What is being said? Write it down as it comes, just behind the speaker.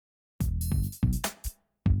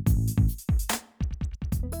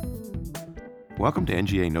Welcome to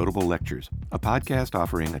NGA Notable Lectures, a podcast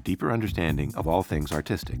offering a deeper understanding of all things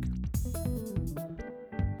artistic.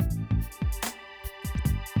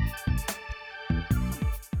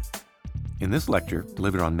 In this lecture,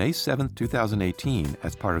 delivered on May 7, 2018,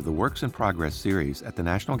 as part of the Works in Progress series at the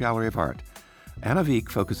National Gallery of Art, Anna Wieck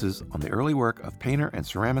focuses on the early work of painter and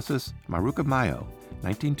ceramicist Maruja Mayo,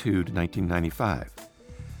 1902 to 1995.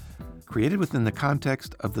 Created within the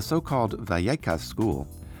context of the so-called Vallecas school,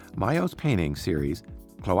 Mayo's painting series,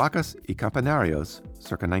 Cloacas y Campanarios,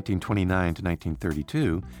 circa 1929 to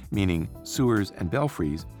 1932, meaning sewers and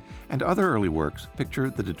belfries, and other early works picture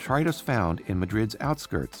the detritus found in Madrid's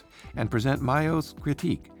outskirts and present Mayo's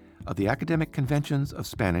critique of the academic conventions of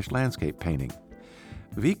Spanish landscape painting.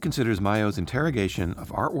 Wieck considers Mayo's interrogation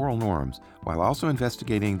of art-world norms while also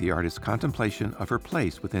investigating the artist's contemplation of her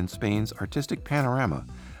place within Spain's artistic panorama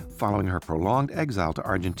following her prolonged exile to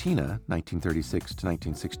Argentina, 1936 to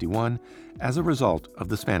 1961, as a result of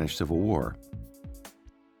the Spanish Civil War.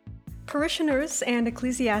 Parishioners and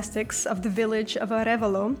ecclesiastics of the village of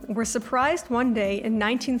Arevalo were surprised one day in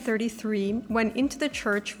 1933 when into the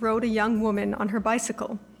church rode a young woman on her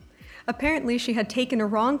bicycle. Apparently, she had taken a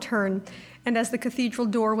wrong turn, and as the cathedral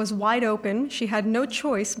door was wide open, she had no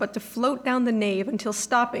choice but to float down the nave until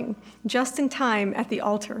stopping, just in time at the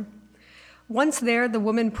altar. Once there, the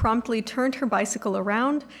woman promptly turned her bicycle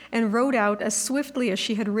around and rode out as swiftly as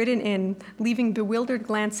she had ridden in, leaving bewildered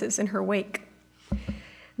glances in her wake.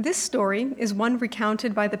 This story is one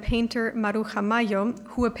recounted by the painter Maruja Mayo,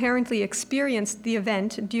 who apparently experienced the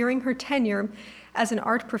event during her tenure as an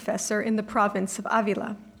art professor in the province of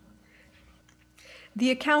Avila.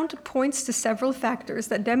 The account points to several factors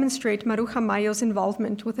that demonstrate Maruja Mayo's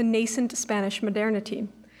involvement with a nascent Spanish modernity.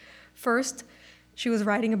 First, she was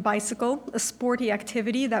riding a bicycle, a sporty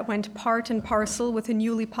activity that went part and parcel with a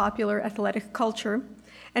newly popular athletic culture.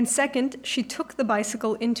 And second, she took the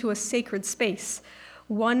bicycle into a sacred space,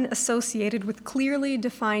 one associated with clearly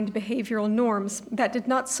defined behavioral norms that did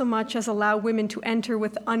not so much as allow women to enter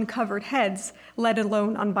with uncovered heads, let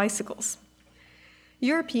alone on bicycles.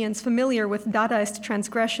 Europeans familiar with Dadaist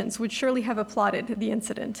transgressions would surely have applauded the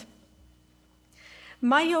incident.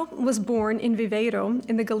 Mayo was born in Viveiro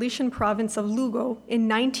in the Galician province of Lugo in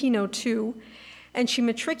 1902, and she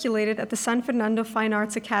matriculated at the San Fernando Fine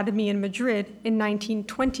Arts Academy in Madrid in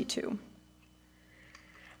 1922.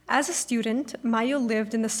 As a student, Mayo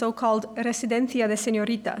lived in the so-called Residencia de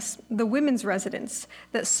Señoritas, the women's residence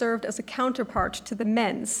that served as a counterpart to the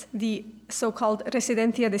men's, the so-called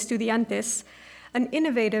Residencia de Estudiantes, an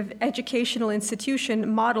innovative educational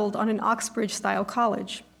institution modeled on an Oxbridge-style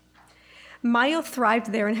college. Mayo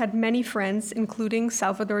thrived there and had many friends, including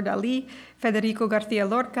Salvador Dalí, Federico García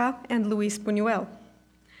Lorca, and Luis Buñuel.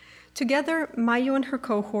 Together, Mayo and her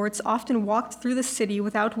cohorts often walked through the city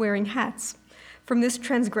without wearing hats. From this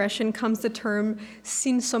transgression comes the term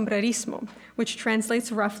sin sombrerismo, which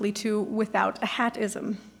translates roughly to without a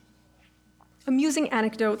hatism. Amusing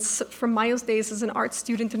anecdotes from Mayo's days as an art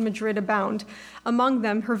student in Madrid abound, among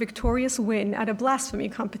them her victorious win at a blasphemy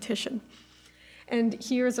competition. And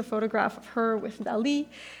here's a photograph of her with Dalí,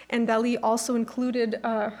 and Dalí also included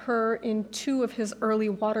her in two of his early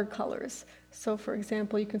watercolors. So for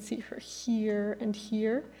example, you can see her here and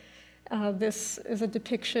here. This is a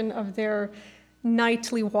depiction of their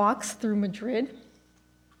nightly walks through Madrid.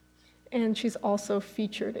 And she's also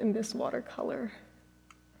featured in this watercolor.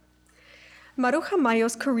 Maruja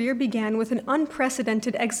Mayo's career began with an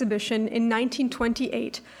unprecedented exhibition in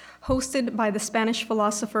 1928, hosted by the Spanish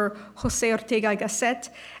philosopher José Ortega y Gasset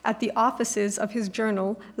at the offices of his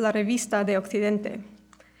journal, La Revista de Occidente.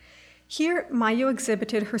 Here, Mayo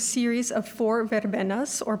exhibited her series of 4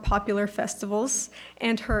 verbenas, or popular festivals,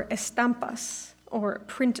 and her estampas, or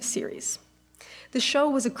print series. The show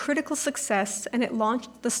was a critical success, and it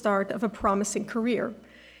launched the start of a promising career.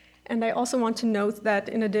 And I also want to note that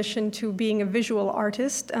in addition to being a visual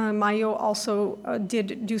artist, Mayo also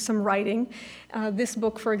did do some writing. This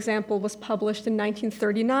book, for example, was published in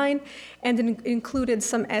 1939 and included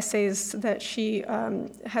some essays that she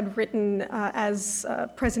had written as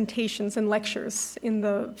presentations and lectures in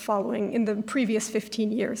the previous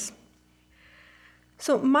 15 years.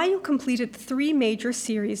 So Mayo completed 3 major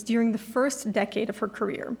series during the first decade of her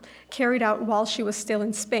career, carried out while she was still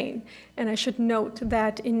in Spain. And I should note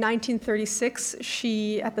that in 1936,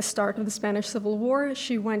 at the start of the Spanish Civil War,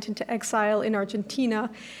 she went into exile in Argentina,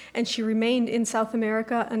 and she remained in South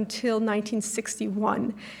America until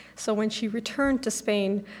 1961. So when she returned to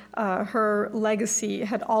Spain, her legacy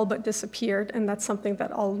had all but disappeared, and that's something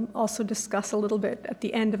that I'll also discuss a little bit at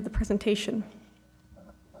the end of the presentation.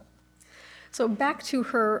 So back to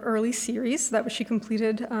her early series that she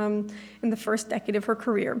completed in the first decade of her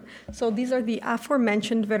career. So these are the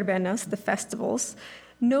aforementioned verbenas, the festivals,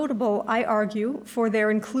 notable, I argue, for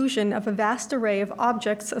their inclusion of a vast array of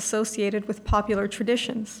objects associated with popular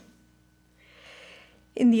traditions.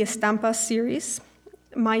 In the Estampas series,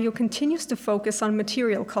 Mayo continues to focus on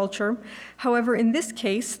material culture. However, in this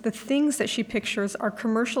case, the things that she pictures are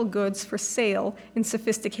commercial goods for sale in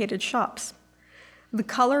sophisticated shops. The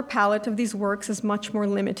color palette of these works is much more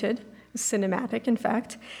limited, cinematic in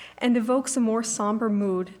fact, and evokes a more somber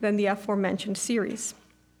mood than the aforementioned series.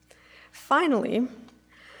 Finally,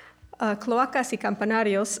 Cloacas y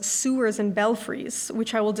Campanarios, Sewers and Belfries,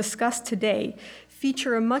 which I will discuss today,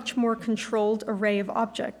 feature a much more controlled array of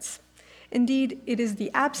objects. Indeed, it is the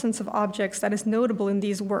absence of objects that is notable in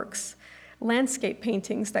these works, landscape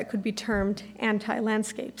paintings that could be termed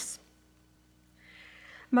anti-landscapes.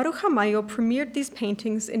 Maruja Mayo premiered these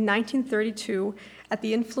paintings in 1932 at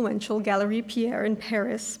the influential Galerie Pierre in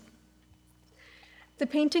Paris. The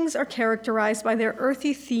paintings are characterized by their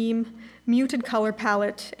earthy theme, muted color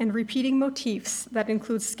palette, and repeating motifs that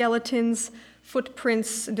include skeletons,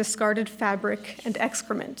 footprints, discarded fabric, and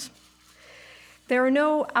excrement. There are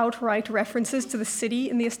no outright references to the city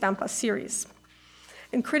in the Estampas series.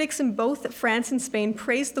 And critics in both France and Spain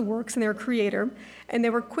praised the works and their creator, and they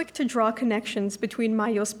were quick to draw connections between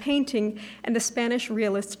Mayo's painting and the Spanish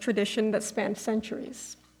realist tradition that spanned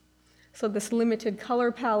centuries. So this limited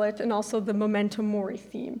color palette and also the memento mori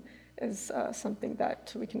theme is something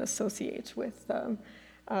that we can associate with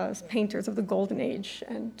painters of the Golden Age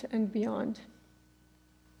and beyond.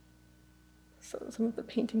 So some of the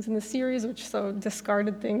paintings in the series, which so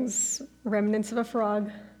discarded things, remnants of a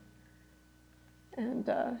frog,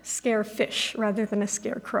 and scare fish rather than a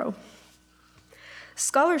scarecrow.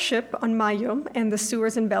 Scholarship on Mayo and the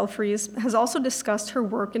Sewers and Belfries has also discussed her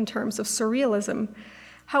work in terms of surrealism.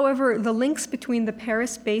 However, the links between the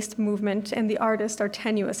Paris-based movement and the artist are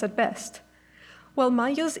tenuous at best. While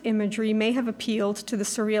Mayo's imagery may have appealed to the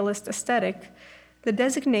surrealist aesthetic, the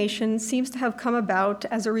designation seems to have come about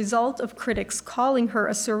as a result of critics calling her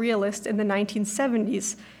a surrealist in the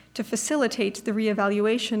 1970s to facilitate the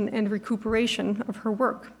reevaluation and recuperation of her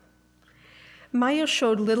work. Mayo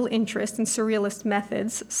showed little interest in surrealist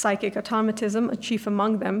methods, psychic automatism a chief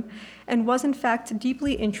among them, and was in fact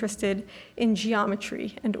deeply interested in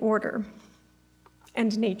geometry and order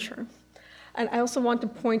and nature. And I also want to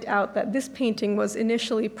point out that this painting was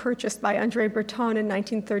initially purchased by André Breton in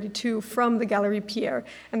 1932 from the Galerie Pierre,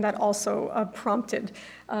 and that also prompted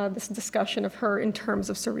this discussion of her in terms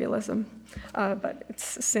of surrealism. But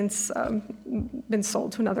it's since been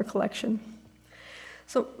sold to another collection.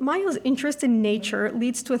 So Mayo's interest in nature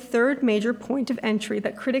leads to a third major point of entry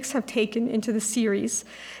that critics have taken into the series,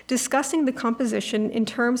 discussing the composition in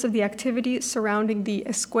terms of the activity surrounding the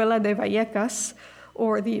Escuela de Vallecas,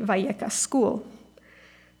 or the Vallecas School.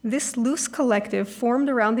 This loose collective formed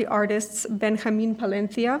around the artists Benjamin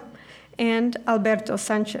Palencia and Alberto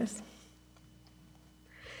Sanchez.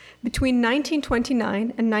 Between 1929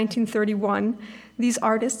 and 1931, these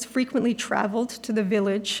artists frequently traveled to the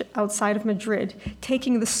village outside of Madrid,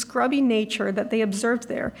 taking the scrubby nature that they observed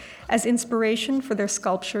there as inspiration for their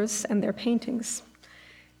sculptures and their paintings.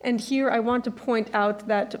 And here I want to point out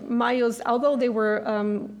that Mayo's, although they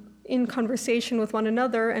were in conversation with one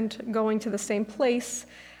another and going to the same place,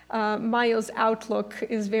 Mayo's outlook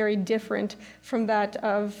is very different from that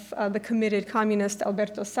of the committed communist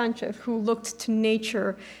Alberto Sanchez, who looked to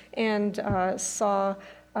nature and saw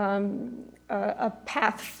a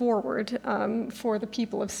path forward for the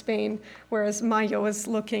people of Spain, whereas Mayo is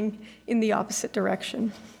looking in the opposite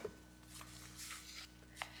direction.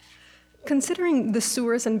 Considering the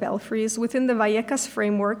Sewers and Belfries within the Vallecas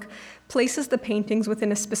framework places the paintings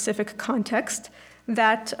within a specific context,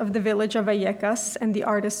 that of the village of Vallecas and the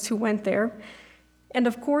artists who went there, and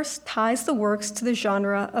of course ties the works to the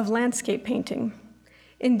genre of landscape painting.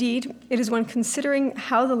 Indeed, it is when considering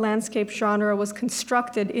how the landscape genre was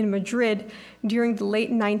constructed in Madrid during the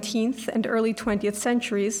late 19th and early 20th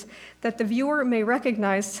centuries that the viewer may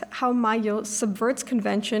recognize how Mayo subverts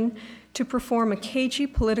convention to perform a cagey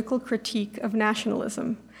political critique of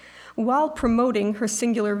nationalism, while promoting her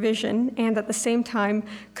singular vision and at the same time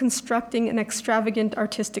constructing an extravagant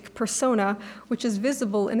artistic persona, which is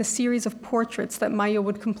visible in a series of portraits that Mayo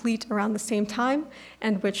would complete around the same time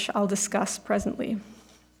and which I'll discuss presently.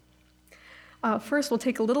 First, we'll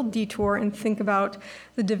take a little detour and think about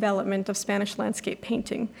the development of Spanish landscape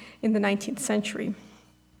painting in the 19th century.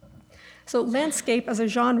 So landscape as a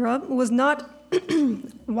genre was not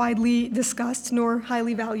widely discussed nor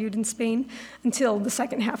highly valued in Spain until the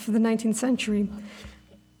second half of the 19th century.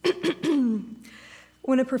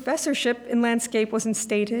 When a professorship in landscape was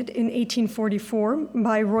instated in 1844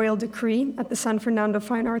 by royal decree at the San Fernando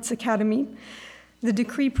Fine Arts Academy, the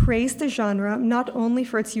decree praised the genre not only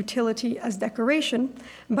for its utility as decoration,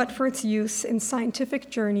 but for its use in scientific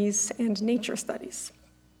journeys and nature studies.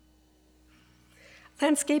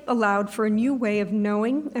 Landscape allowed for a new way of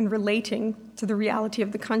knowing and relating to the reality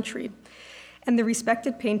of the country, and the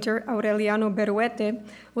respected painter Aureliano Berruete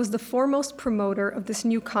was the foremost promoter of this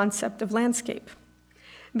new concept of landscape.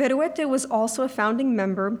 Berruete was also a founding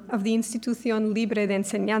member of the Institución Libre de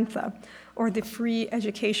Enseñanza, or the Free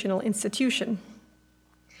Educational Institution.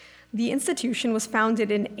 The institution was founded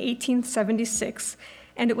in 1876,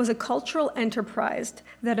 and it was a cultural enterprise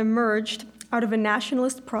that emerged out of a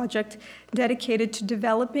nationalist project dedicated to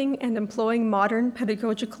developing and employing modern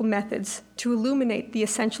pedagogical methods to illuminate the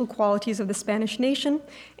essential qualities of the Spanish nation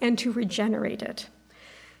and to regenerate it.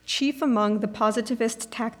 Chief among the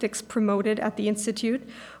positivist tactics promoted at the Institute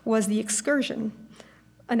was the excursion,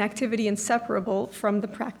 an activity inseparable from the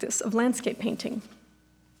practice of landscape painting.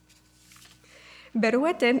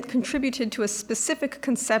 Berruete contributed to a specific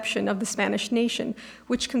conception of the Spanish nation,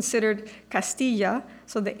 which considered Castilla,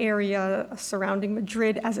 so the area surrounding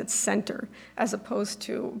Madrid, as its center, as opposed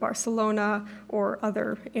to Barcelona or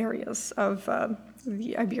other areas of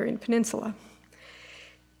the Iberian Peninsula.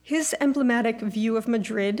 His emblematic view of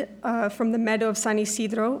Madrid from the meadow of San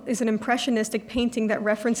Isidro is an impressionistic painting that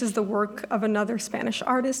references the work of another Spanish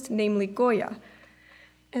artist, namely Goya.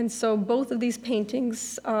 And so both of these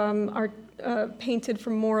paintings are painted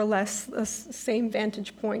from more or less the same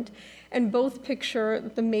vantage point, and both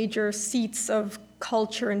picture the major seats of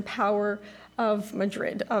culture and power of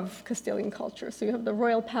Madrid, of Castilian culture. So you have the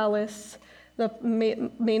royal palace, the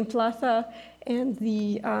main plaza, and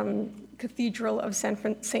the Cathedral of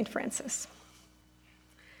St. Francis.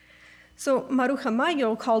 So Maruja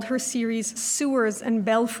Mayo called her series Sewers and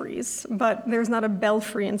Belfries, but there's not a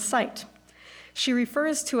belfry in sight. She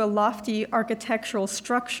refers to a lofty architectural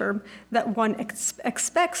structure that one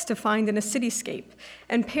expects to find in a cityscape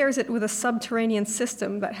and pairs it with a subterranean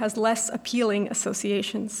system that has less appealing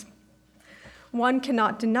associations. One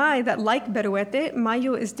cannot deny that, like Berruete,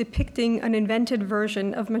 Mayo is depicting an invented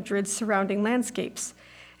version of Madrid's surrounding landscapes,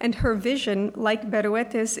 and her vision, like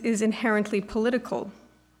Berruete's, is inherently political.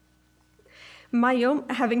 Mayo,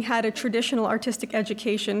 having had a traditional artistic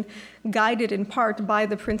education guided in part by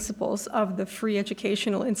the principles of the Free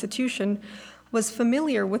Educational Institution, was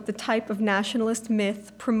familiar with the type of nationalist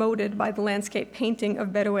myth promoted by the landscape painting of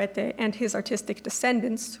Berruete and his artistic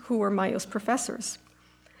descendants, who were Mayo's professors.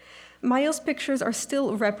 Mayo's pictures are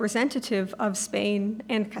still representative of Spain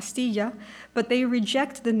and Castilla, but they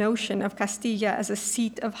reject the notion of Castilla as a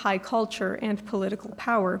seat of high culture and political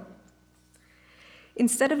power.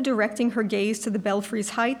 Instead of directing her gaze to the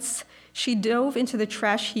belfry's heights, she dove into the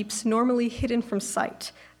trash heaps normally hidden from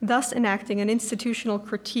sight, thus enacting an institutional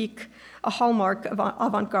critique, a hallmark of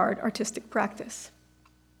avant-garde artistic practice.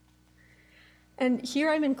 And here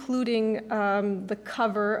I'm including the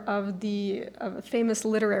cover of a famous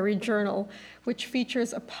literary journal, which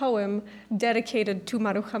features a poem dedicated to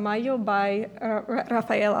Maruja Mayo by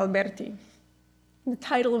Rafael Alberti. The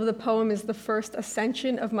title of the poem is The First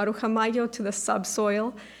Ascension of Maruja Mayo to the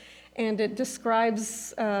Subsoil, and it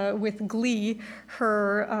describes with glee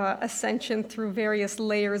her ascension through various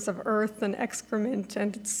layers of earth and excrement,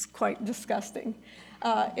 and it's quite disgusting.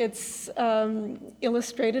 It's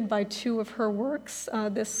illustrated by two of her works.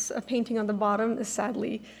 This painting on the bottom is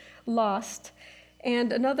sadly lost.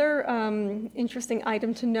 And another interesting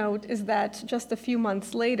item to note is that just a few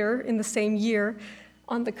months later, in the same year,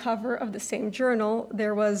 on the cover of the same journal,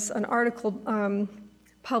 there was an article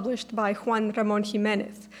published by Juan Ramón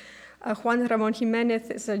Jiménez. Juan Ramón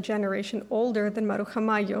Jiménez is a generation older than Maruja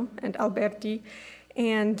Mayo and Alberti,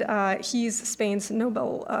 and he's Spain's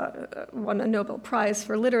won a Nobel Prize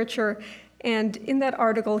for Literature. And in that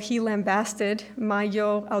article, he lambasted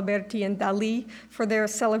Mayo, Alberti, and Dalí for their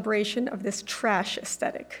celebration of this trash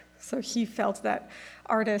aesthetic. So he felt that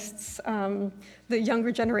artists, the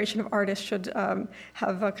younger generation of artists should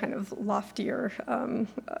have a kind of loftier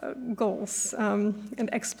goals and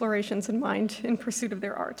explorations in mind in pursuit of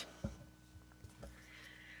their art.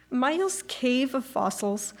 Mayo's Cave of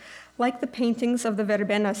Fossils, like the paintings of the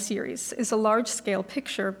Verbena series, is a large-scale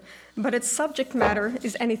picture, but its subject matter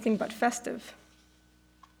is anything but festive.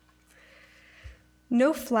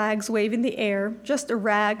 No flags wave in the air, just a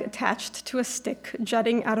rag attached to a stick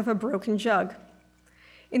jutting out of a broken jug.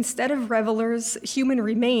 Instead of revelers, human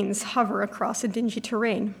remains hover across a dingy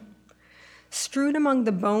terrain. Strewn among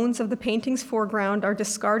the bones of the painting's foreground are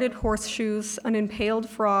discarded horseshoes, an impaled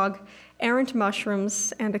frog, errant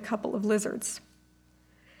mushrooms, and a couple of lizards.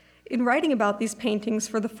 In writing about these paintings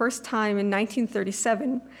for the first time in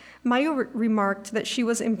 1937, Mayo remarked that she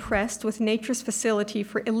was impressed with nature's facility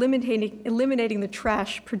for eliminating the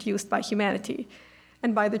trash produced by humanity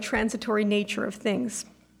and by the transitory nature of things.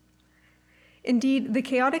 Indeed, the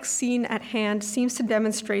chaotic scene at hand seems to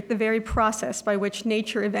demonstrate the very process by which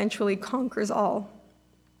nature eventually conquers all.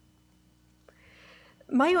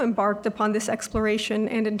 Mayo embarked upon this exploration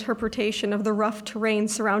and interpretation of the rough terrain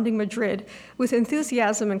surrounding Madrid with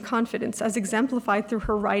enthusiasm and confidence, as exemplified through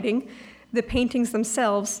her writing, the paintings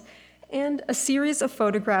themselves, and a series of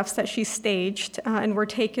photographs that she staged and were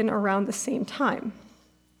taken around the same time.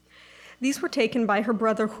 These were taken by her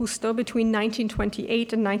brother Justo between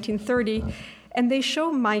 1928 and 1930, and they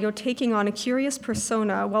show Mayo taking on a curious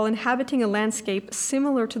persona while inhabiting a landscape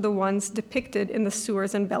similar to the ones depicted in the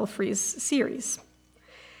Sewers and Belfries series.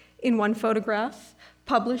 In one photograph,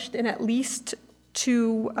 published in at least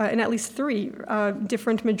three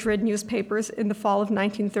different Madrid newspapers in the fall of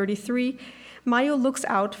 1933, Mayo looks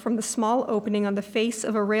out from the small opening on the face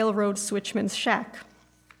of a railroad switchman's shack.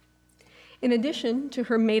 In addition to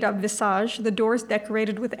her made-up visage, the doors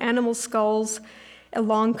decorated with animal skulls, a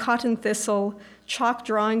long cotton thistle, chalk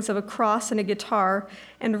drawings of a cross and a guitar,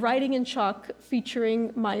 and writing in chalk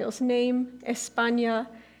featuring Mayo's name, España,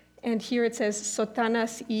 and here it says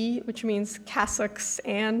sotanas y, which means cassocks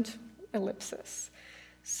and ellipsis.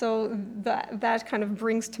 So that kind of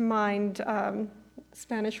brings to mind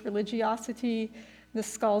Spanish religiosity. The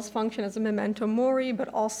skulls function as a memento mori, but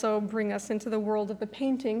also bring us into the world of the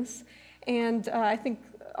paintings. And I think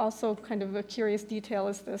also kind of a curious detail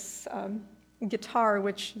is this guitar,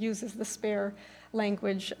 which uses the spare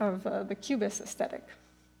language of the Cubist aesthetic.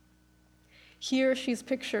 Here she's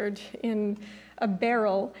pictured in a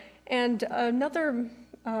barrel. And another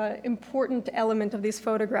important element of these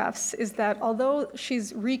photographs is that although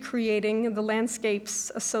she's recreating the landscapes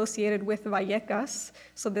associated with Vallecas,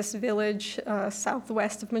 so this village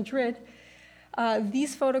southwest of Madrid,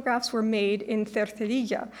 these photographs were made in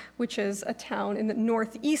Cercedilla, which is a town in the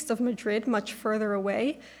northeast of Madrid, much further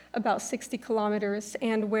away, about 60 kilometers,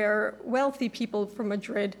 and where wealthy people from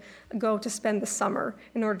Madrid go to spend the summer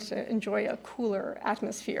in order to enjoy a cooler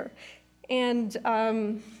atmosphere.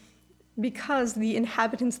 And because the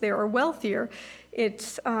inhabitants there are wealthier,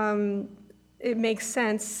 it makes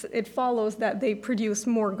sense, it follows that they produce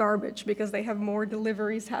more garbage because they have more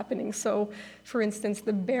deliveries happening. So, for instance,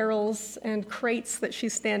 the barrels and crates that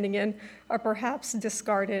she's standing in are perhaps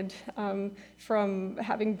discarded from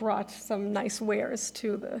having brought some nice wares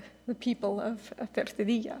to the people of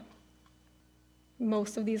Cercedilla.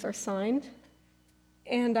 Most of these are signed.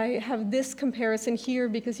 And I have this comparison here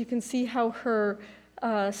because you can see how her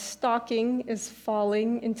stocking is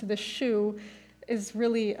falling into the shoe is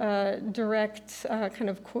really a direct kind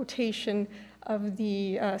of quotation of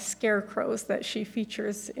the scarecrows that she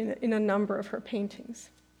features in a number of her paintings.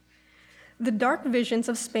 The dark visions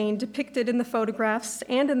of Spain depicted in the photographs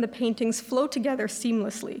and in the paintings flow together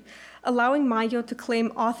seamlessly, allowing Mayo to claim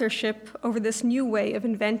authorship over this new way of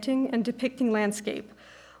inventing and depicting landscape,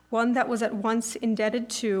 one that was at once indebted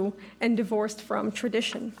to and divorced from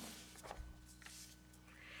tradition.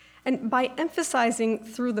 And by emphasizing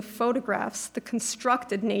through the photographs the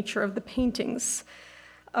constructed nature of the paintings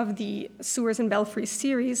of the Sewers and Belfries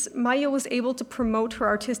series, Mayo was able to promote her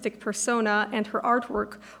artistic persona and her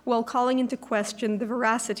artwork while calling into question the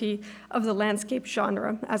veracity of the landscape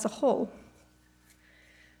genre as a whole.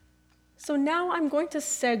 So now I'm going to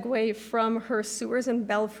segue from her Sewers and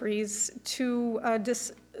Belfries to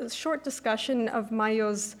a short discussion of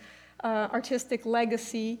Mayo's artistic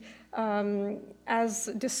legacy as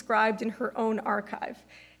described in her own archive.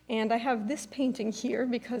 And I have this painting here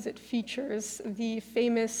because it features the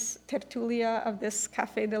famous tertulia of this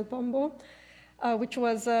Café del Pombo, which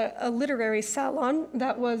was a literary salon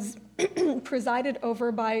that was presided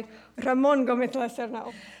over by Ramon Gómez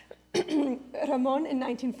Lacernal. Ramon, in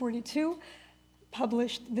 1942,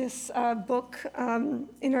 published this book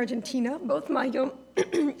in Argentina. Both Mayo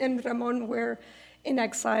and Ramon were in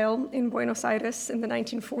exile in Buenos Aires in the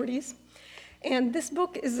 1940s. And this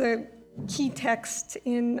book is a key text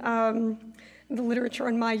in the literature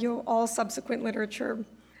on Mayo. All subsequent literature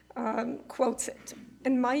quotes it.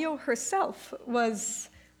 And Mayo herself is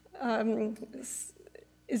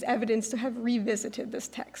evidence to have revisited this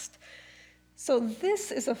text. So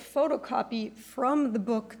this is a photocopy from the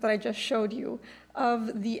book that I just showed you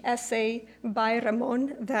of the essay by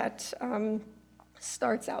Ramon that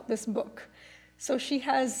starts out this book. So she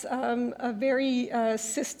has a very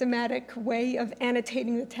systematic way of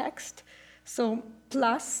annotating the text. So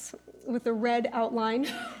plus, with a red outline,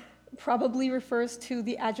 probably refers to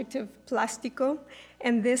the adjective plástico,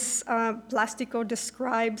 and this plástico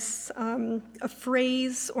describes a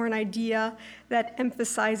phrase or an idea that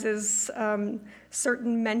emphasizes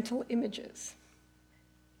certain mental images.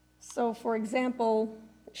 So, for example,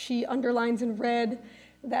 she underlines in red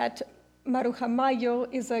that Maruja Mayo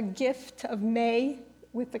is a gift of May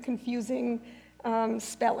with the confusing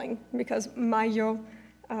spelling, because Mayo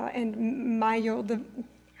and Mayo,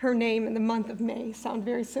 her name and the month of May, sound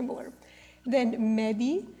very similar. Then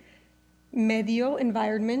medio,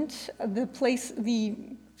 environment, the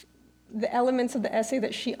elements of the essay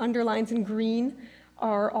that she underlines in green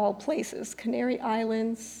are all places: Canary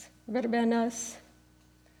Islands, verbenas,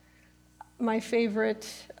 my favorite,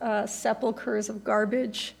 sepulchres of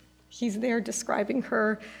garbage. He's there describing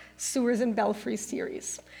her Sewers and Belfries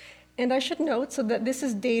series. And I should note, so that this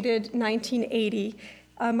is dated 1980,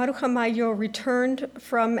 Maruja Mayo returned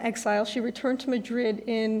from exile. She returned to Madrid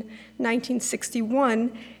in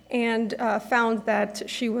 1961 and found that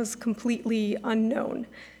she was completely unknown.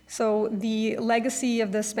 So the legacy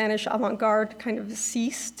of the Spanish avant-garde kind of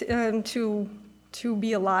ceased to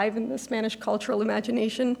be alive in the Spanish cultural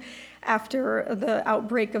imagination after the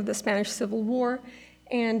outbreak of the Spanish Civil War.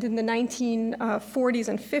 And in the 1940s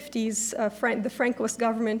and 50s, the Francoist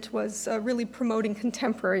government was really promoting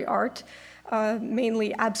contemporary art,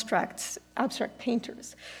 mainly abstract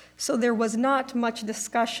painters. So there was not much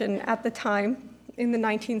discussion at the time in the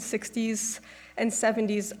 1960s and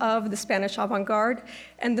 70s of the Spanish avant-garde,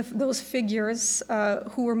 and those figures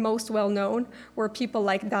who were most well known were people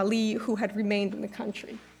like Dalí, who had remained in the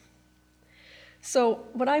country. So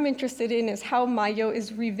what I'm interested in is how Mayo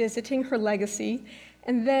is revisiting her legacy,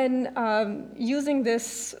 and then using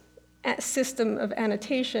this system of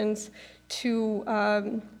annotations to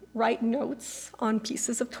write notes on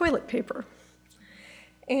pieces of toilet paper.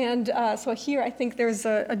 And so here I think there's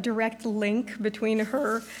a direct link between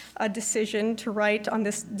her decision to write on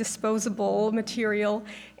this disposable material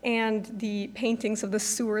and the paintings of the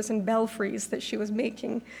sewers and belfries that she was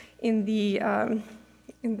making in the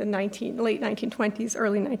late 1920s,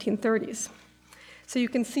 early 1930s. So you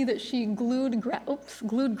can see that she glued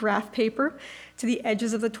graph paper to the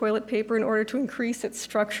edges of the toilet paper in order to increase its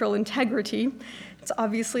structural integrity. It's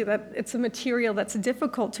obviously that it's a material that's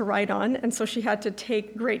difficult to write on, and so she had to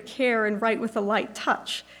take great care and write with a light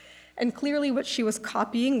touch. And clearly what she was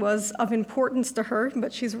copying was of importance to her,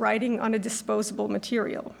 but she's writing on a disposable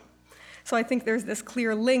material. So I think there's this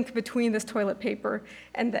clear link between this toilet paper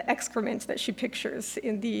and the excrement that she pictures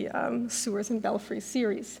in the Sewers and Belfries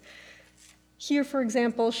series. Here, for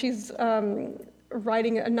example, she's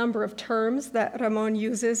writing a number of terms that Ramon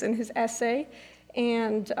uses in his essay,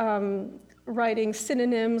 and writing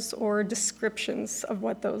synonyms or descriptions of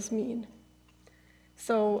what those mean.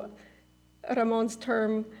 So Ramon's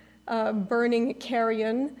term, burning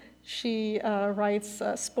carrion, she writes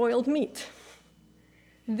spoiled meat.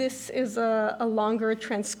 This is a longer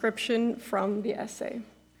transcription from the essay.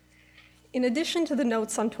 In addition to the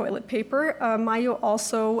notes on toilet paper, Mayo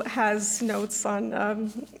also has notes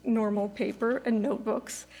on normal paper and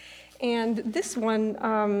notebooks. And this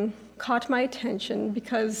one caught my attention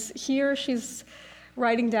because here she's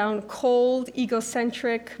writing down cold,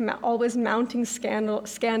 egocentric, always mounting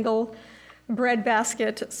scandal,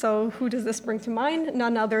 breadbasket. So who does this bring to mind?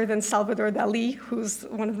 None other than Salvador Dalí, who's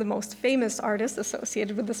one of the most famous artists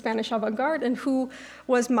associated with the Spanish avant-garde and who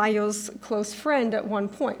was Mayo's close friend at one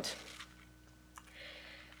point.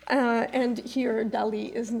 And here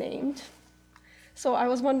Dalí is named. So I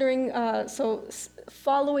was wondering,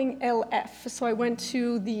 following LF, so I went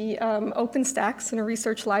to the OpenStax in a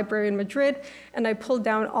research library in Madrid, and I pulled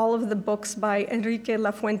down all of the books by Enrique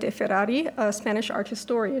Lafuente Ferrari, a Spanish art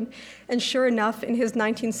historian. And sure enough, in his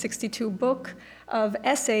 1962 book of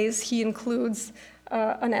essays, he includes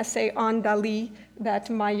an essay on Dalí that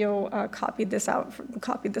Mayo copied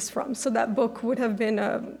this from. So that book would have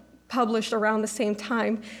been published around the same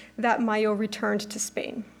time that Mayo returned to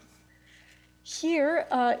Spain. Here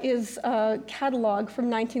is a catalog from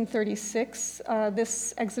 1936.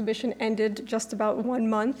 This exhibition ended just about 1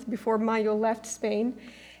 month before Mayo left Spain,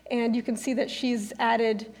 and you can see that she's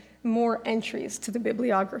added more entries to the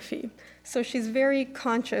bibliography. So she's very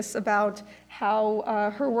conscious about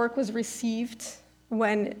how her work was received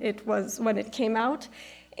when it came out,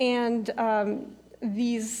 and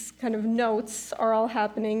these kind of notes are all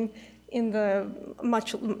happening in the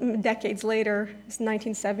much decades later,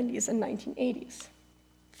 1970s and 1980s.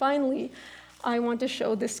 Finally, I want to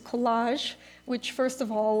show this collage, which first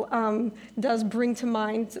of all does bring to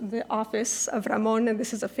mind the office of Ramon, and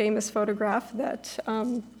this is a famous photograph that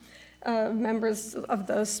members of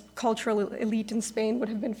the cultural elite in Spain would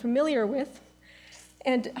have been familiar with,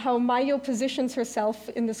 and how Mayo positions herself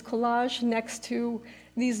in this collage next to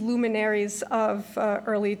these luminaries of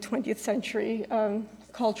early 20th century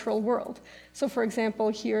cultural world. So for example,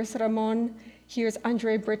 here's Ramon, here's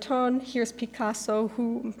André Breton, here's Picasso,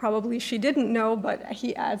 who probably she didn't know, but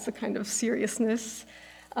he adds a kind of seriousness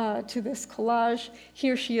to this collage.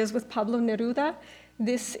 Here she is with Pablo Neruda.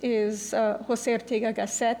 This is José Ortega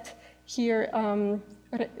Gasset. Here,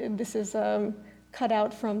 this is cut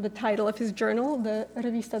out from the title of his journal, the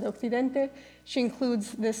Revista de Occidente. She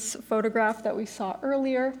includes this photograph that we saw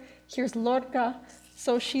earlier. Here's Lorca.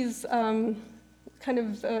 So she's kind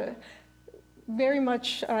of very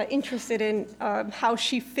much interested in how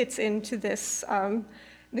she fits into this,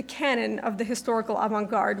 the canon of the historical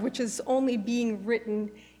avant-garde, which is only being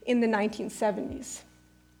written in the 1970s.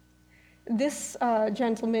 This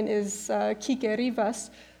gentleman is Quique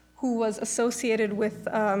Rivas, who was associated with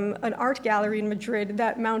an art gallery in Madrid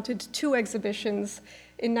that mounted 2 exhibitions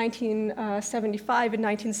in 1975 and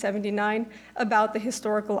 1979 about the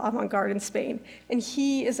historical avant-garde in Spain. And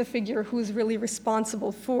he is a figure who is really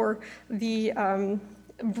responsible for the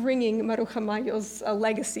bringing Maruja Mayo's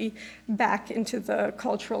legacy back into the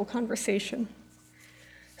cultural conversation.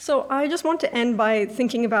 So I just want to end by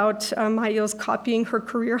thinking about Mayo's copying her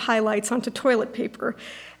career highlights onto toilet paper,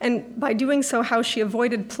 and by doing so, how she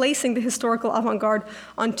avoided placing the historical avant-garde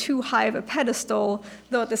on too high of a pedestal,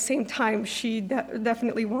 though at the same time she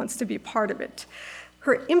definitely wants to be part of it.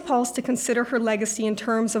 Her impulse to consider her legacy in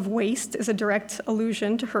terms of waste is a direct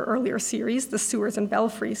allusion to her earlier series, The Sewers and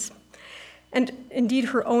Belfries. And indeed,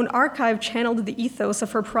 her own archive channeled the ethos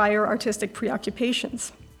of her prior artistic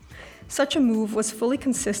preoccupations. Such a move was fully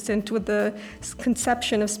consistent with the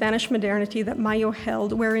conception of Spanish modernity that Mayo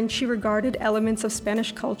held, wherein she regarded elements of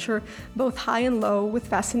Spanish culture, both high and low, with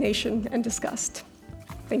fascination and disgust.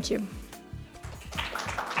 Thank you.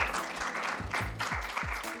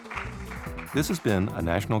 This has been a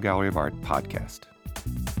National Gallery of Art podcast.